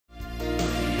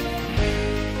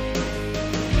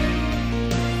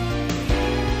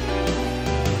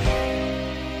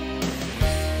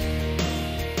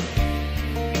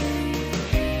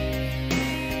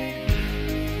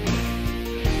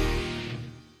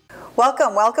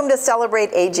Welcome to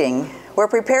Celebrate Aging. We're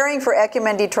preparing for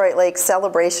Ecumen Detroit Lake's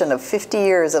celebration of 50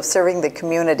 years of serving the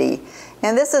community,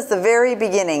 and this is the very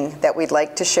beginning that we'd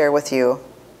like to share with you.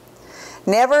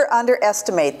 Never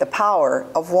underestimate the power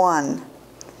of one.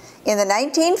 In the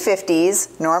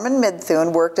 1950s, Norman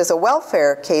Midthune worked as a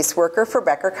welfare caseworker for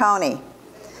Becker County.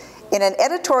 In an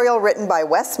editorial written by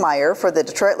Wes Meyer for the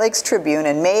Detroit Lakes Tribune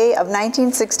in May of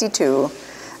 1962,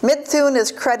 Midthune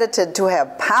is credited to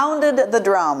have pounded the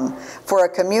drum for a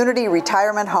community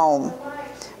retirement home.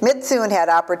 Midthune had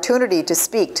opportunity to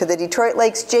speak to the Detroit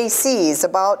Lakes JCs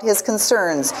about his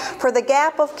concerns for the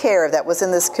gap of care that was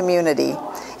in this community,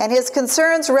 and his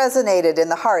concerns resonated in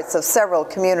the hearts of several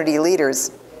community leaders.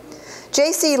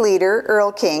 JC leader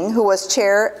Earl King, who was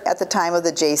chair at the time of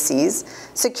the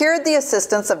JCs, secured the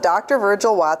assistance of Dr.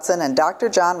 Virgil Watson and Dr.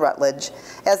 John Rutledge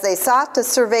as they sought to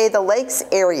survey the lakes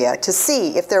area to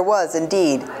see if there was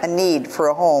indeed a need for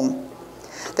a home.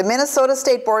 The Minnesota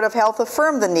State Board of Health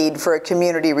affirmed the need for a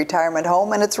community retirement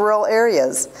home in its rural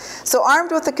areas. So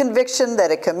armed with the conviction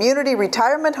that a community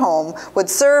retirement home would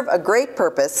serve a great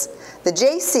purpose, the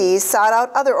JCs sought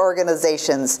out other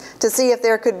organizations to see if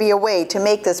there could be a way to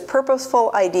make this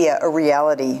purposeful idea a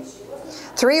reality.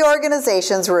 3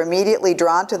 organizations were immediately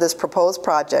drawn to this proposed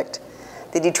project: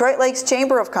 the Detroit Lakes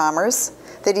Chamber of Commerce,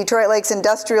 the Detroit Lakes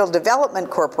Industrial Development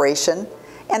Corporation,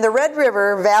 and the Red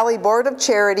River Valley Board of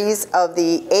Charities of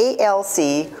the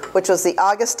ALC, which was the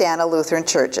Augustana Lutheran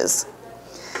Churches.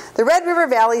 The Red River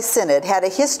Valley Synod had a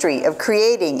history of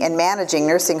creating and managing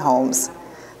nursing homes.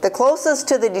 The closest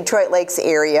to the Detroit Lakes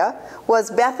area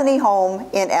was Bethany Home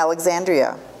in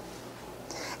Alexandria.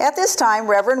 At this time,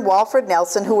 Reverend Walfred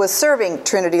Nelson, who was serving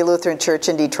Trinity Lutheran Church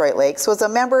in Detroit Lakes, was a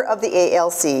member of the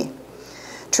ALC.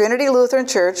 Trinity Lutheran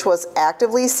Church was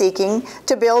actively seeking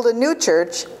to build a new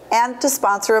church and to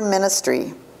sponsor a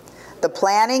ministry. The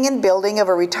planning and building of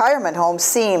a retirement home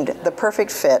seemed the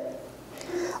perfect fit.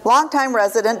 Longtime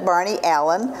resident Barney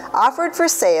Allen offered for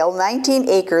sale 19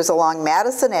 acres along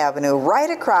Madison Avenue, right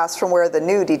across from where the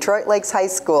new Detroit Lakes High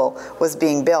School was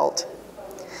being built.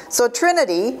 So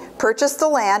Trinity purchased the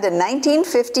land in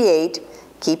 1958,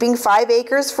 keeping 5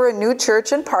 acres for a new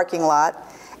church and parking lot,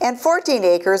 and 14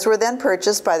 acres were then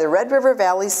purchased by the Red River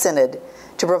Valley Synod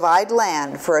to provide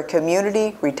land for a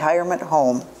community retirement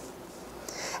home.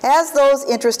 As those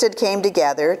interested came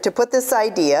together to put this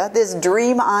idea, this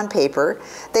dream on paper,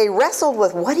 they wrestled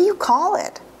with, what do you call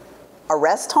it? A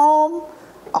rest home?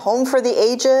 A home for the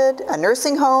aged? A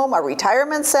nursing home? A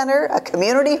retirement center? A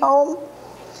community home?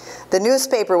 The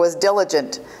newspaper was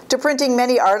diligent to printing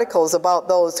many articles about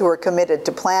those who were committed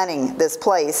to planning this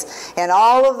place, and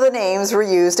all of the names were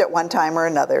used at one time or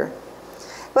another.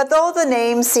 But though the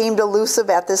names seemed elusive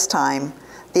at this time,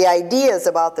 the ideas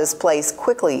about this place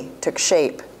quickly took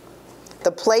shape.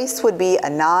 The place would be a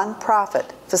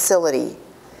nonprofit facility.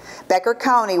 Becker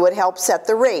County would help set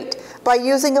the rate by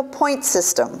using a point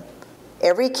system.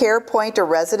 Every care point a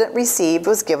resident received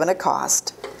was given a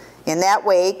cost. In that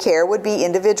way, care would be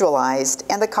individualized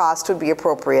and the cost would be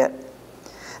appropriate.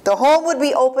 The home would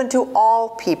be open to all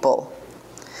people.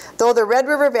 Though the Red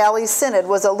River Valley Synod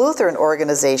was a Lutheran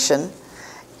organization,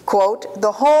 quote,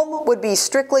 the home would be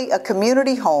strictly a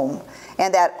community home,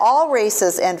 and that all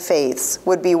races and faiths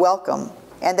would be welcome,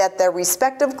 and that their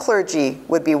respective clergy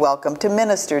would be welcome to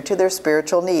minister to their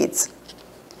spiritual needs.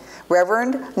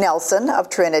 Reverend Nelson of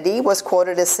Trinity was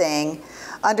quoted as saying,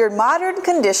 "Under modern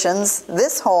conditions,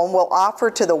 this home will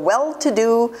offer to the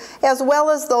well-to-do as well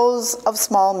as those of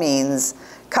small means,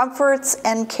 comforts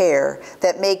and care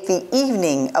that make the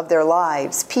evening of their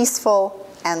lives peaceful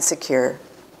and secure."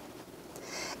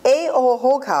 A.O.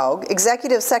 Hochhaug,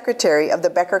 Executive Secretary of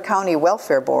the Becker County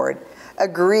Welfare Board,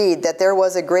 agreed that there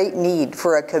was a great need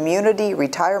for a community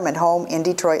retirement home in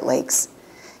Detroit Lakes.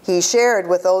 He shared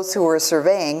with those who were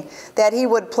surveying that he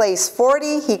could place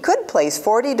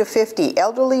 40 to 50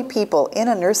 elderly people in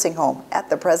a nursing home at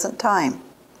the present time.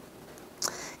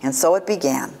 And so it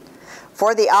began.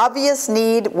 For the obvious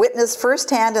need witnessed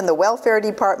firsthand in the welfare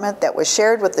department that was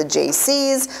shared with the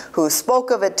JCs, who spoke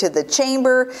of it to the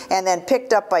chamber, and then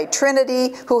picked up by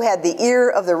Trinity, who had the ear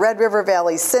of the Red River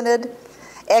Valley Synod,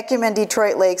 Ecumen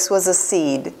Detroit Lakes was a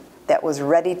seed that was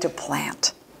ready to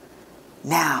plant.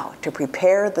 Now, to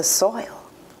prepare the soil.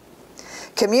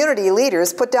 Community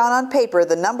leaders put down on paper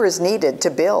the numbers needed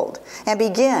to build and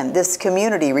begin this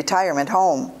community retirement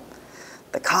home.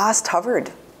 The cost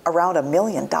hovered around $1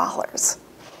 million.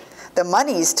 The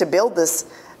monies to build this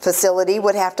facility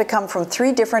would have to come from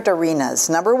 3 different arenas.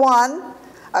 Number 1,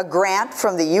 a grant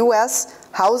from the U.S.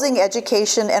 Housing,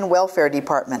 Education, and Welfare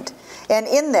Department. And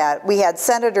in that, we had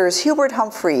Senators Hubert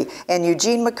Humphrey and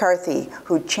Eugene McCarthy,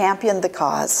 who championed the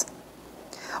cause.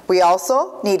 We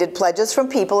also needed pledges from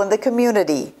people in the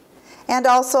community, and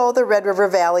also the Red River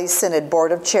Valley Synod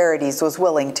Board of Charities was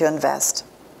willing to invest.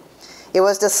 It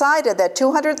was decided that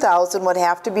 $200,000 would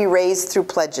have to be raised through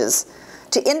pledges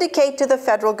to indicate to the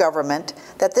federal government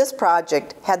that this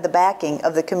project had the backing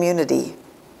of the community.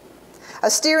 A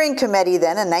steering committee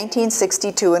then in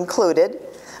 1962 included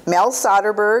Mel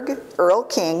Soderberg, Earl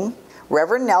King,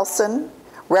 Reverend Nelson,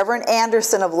 Reverend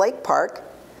Anderson of Lake Park,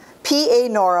 P.A.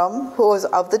 Norum, who was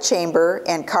of the Chamber,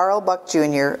 and Carl Buck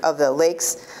Jr. of the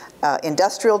Lakes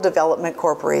Industrial Development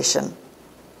Corporation.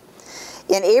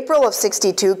 In April of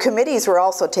 '62, committees were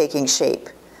also taking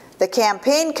shape. The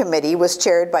campaign committee was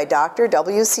chaired by Dr.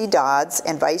 W.C. Dodds,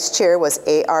 and vice chair was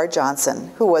A.R.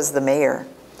 Johnson, who was the mayor.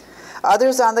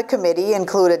 Others on the committee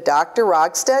included Dr.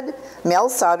 Rogstead, Mel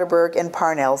Soderberg, and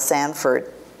Parnell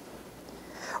Sanford.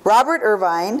 Robert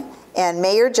Irvine and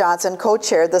Mayor Johnson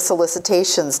co-chaired the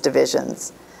solicitations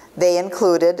divisions. They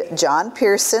included John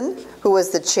Pearson, who was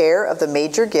the chair of the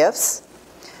major gifts,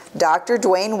 Dr.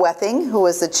 Dwayne Wething, who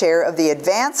was the chair of the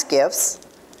advanced gifts,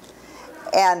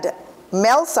 and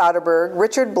Mel Soderberg,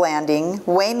 Richard Blanding,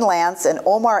 Wayne Lance, and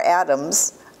Omar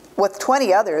Adams, with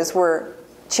 20 others, were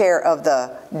chair of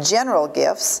the general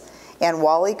gifts, and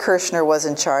Wally Kirshner was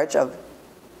in charge of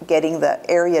getting the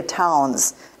area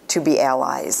towns to be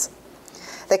allies.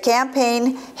 The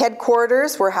campaign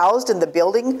headquarters were housed in the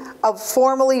building of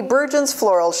formerly Burgeon's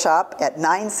Floral Shop at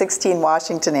 916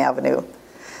 Washington Avenue.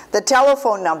 The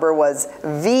telephone number was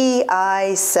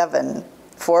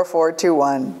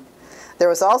VI74421. There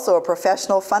was also a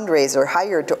professional fundraiser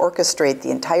hired to orchestrate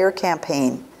the entire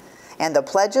campaign, and the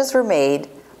pledges were made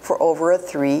for over a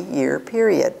 3-year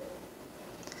period.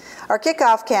 Our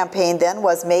kickoff campaign then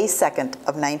was May 2nd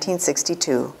of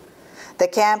 1962. The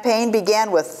campaign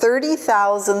began with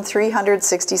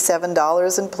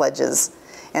 $30,367 in pledges,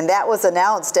 and that was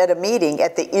announced at a meeting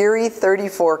at the Erie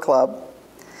 34 Club.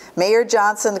 Mayor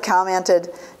Johnson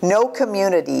commented, "No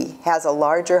community has a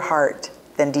larger heart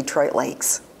than Detroit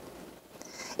Lakes."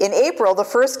 In April, the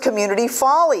first Community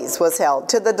Follies was held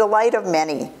to the delight of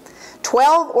many.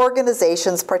 12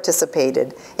 organizations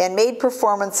participated and made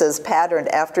performances patterned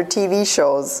after TV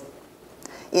shows.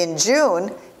 In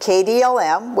June,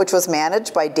 KDLM, which was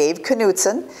managed by Dave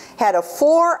Knutson, had a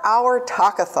 4-hour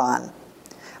talkathon.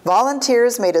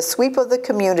 Volunteers made a sweep of the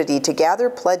community to gather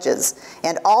pledges,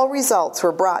 and all results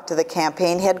were brought to the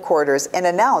campaign headquarters and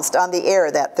announced on the air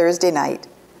that Thursday night.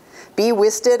 B.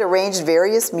 Wisted arranged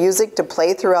various music to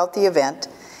play throughout the event,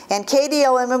 and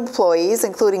KDLM employees,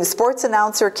 including sports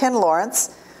announcer Ken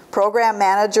Lawrence, program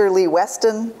manager Lee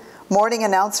Weston, morning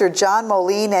announcer John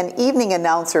Moline, and evening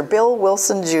announcer Bill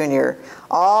Wilson Jr.,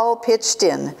 all pitched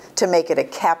in to make it a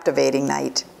captivating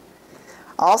night.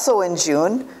 Also in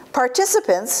June,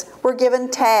 participants were given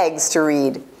tags to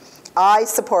read. "I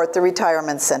support the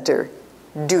retirement center.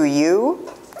 Do you?"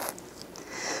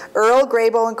 Earl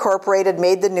Grabo Incorporated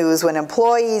made the news when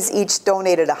employees each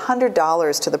donated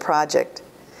 $100 to the project.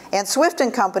 And Swift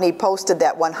 & Company posted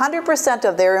that 100%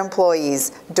 of their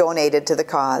employees donated to the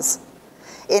cause.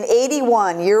 An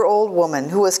 81-year-old woman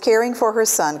who was caring for her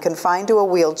son confined to a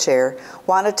wheelchair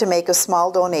wanted to make a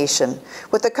small donation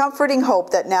with the comforting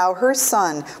hope that now her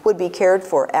son would be cared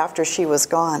for after she was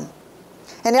gone.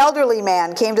 An elderly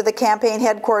man came to the campaign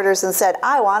headquarters and said,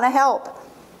 "I want to help."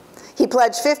 He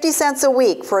pledged 50 cents a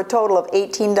week for a total of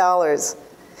 $18.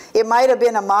 It might have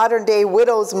been a modern-day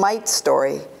widow's mite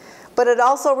story, but it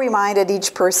also reminded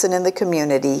each person in the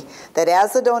community that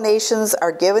as the donations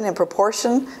are given in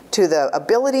proportion to the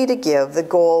ability to give, the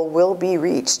goal will be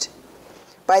reached.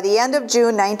 By the end of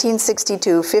June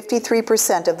 1962,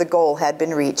 53% of the goal had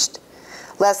been reached.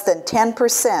 Less than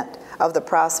 10% of the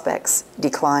prospects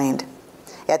declined.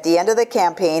 At the end of the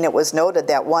campaign, it was noted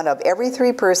that 1 of every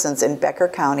 3 persons in Becker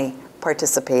County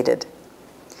participated.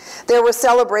 There were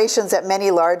celebrations at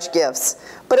many large gifts,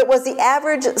 but it was the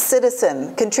average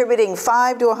citizen contributing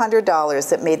 $5 to $100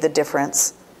 that made the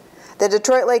difference. The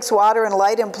Detroit Lakes Water and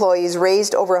Light employees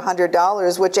raised over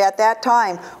 $100, which at that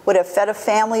time would have fed a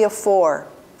family of 4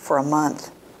 for a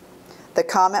month. The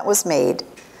comment was made,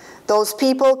 those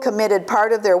people committed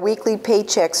part of their weekly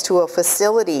paychecks to a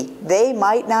facility they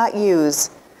might not use,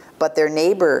 but their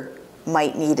neighbor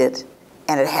might need it,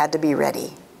 and it had to be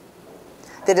ready.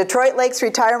 The Detroit Lakes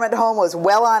Retirement Home was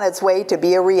well on its way to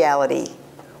be a reality,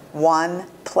 one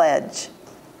pledge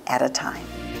at a time.